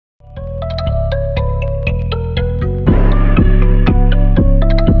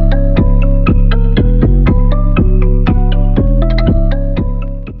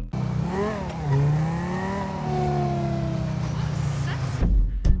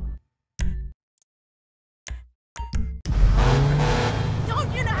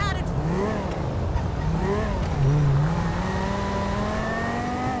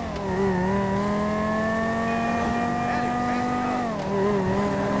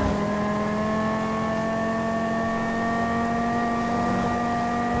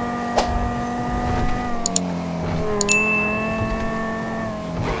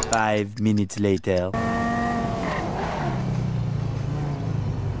5 minutes later.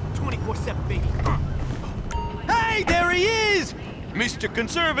 24/7, baby. Hey, there he is! Mr.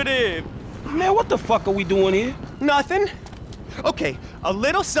 Conservative! Man, what the fuck are we doing here? Nothing. Okay, a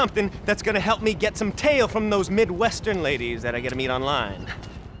little something that's gonna help me get some tail from those Midwestern ladies that I get to meet online.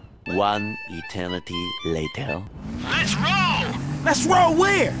 1 eternity later. Let's roll! Let's roll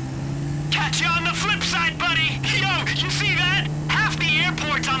where? Catch you on the flip side, buddy! Yo, you see that? Half the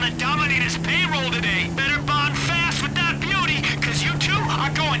airport's on the Dominator's payroll today. Better bond fast with that beauty, cause you two are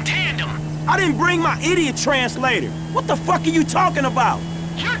going tandem. I didn't bring my idiot translator. What the fuck are you talking about?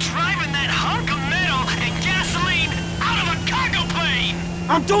 You're driving that hunk of metal and gasoline out of a cargo plane!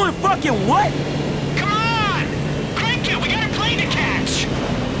 I'm doing fucking what? Come on! Crank it, we got a plane to catch!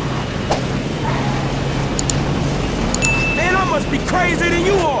 Man, I must be crazier than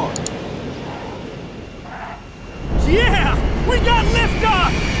you are. Yeah! We got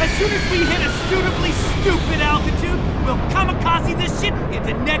liftoff! As soon as we hit a suitably stupid altitude, we'll kamikaze this shit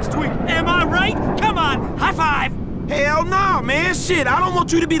into next week. Am I right? Come on, high five! Hell no, man. Shit, I don't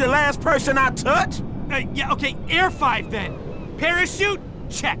want you to be the last person I touch. Yeah, okay, Air 5 then. Parachute?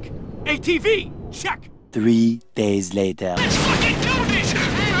 Check. ATV? Check. 3 days later. Let's fucking do this!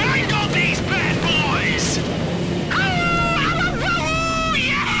 Wrangle these bad boys! Oh,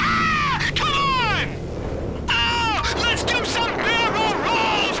 yeah! Come on! Oh, let's do some barrel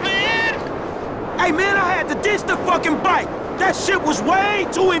rolls, man! Hey, man, I had to ditch the fucking bike. That shit was way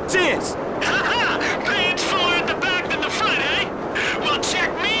too intense. Haha! Pants fuller at the back than the front, eh? Well, check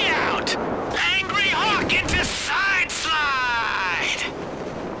me out! Angry Hawk into side slide!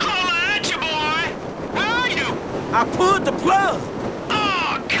 Holla at you, boy! Where are you? I pulled the plug.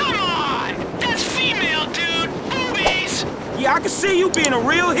 Oh, come on! That's female, dude! Boobies! Yeah, I can see you being a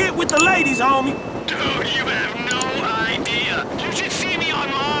real hit with the ladies, homie. Dude, you have no idea. You should see me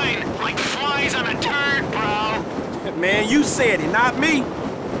online, like flies on a turd, bro. Man, you said it, not me.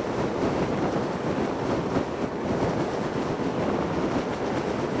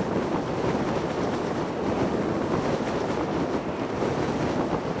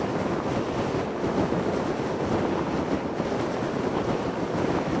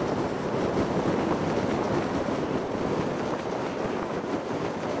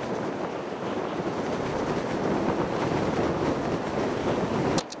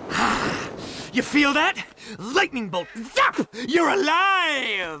 You feel that? Lightning bolt, zap! You're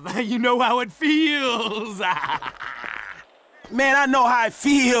alive! You know how it feels! Man, I know how it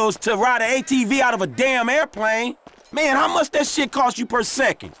feels to ride an ATV out of a damn airplane. Man, how much that shit cost you per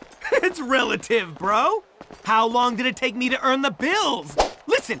second? It's relative, bro. How long did it take me to earn the bills?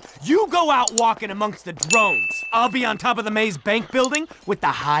 Listen, you go out walking amongst the drones. I'll be on top of the Maze Bank building with the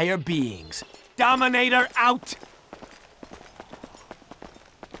higher beings. Dominator out.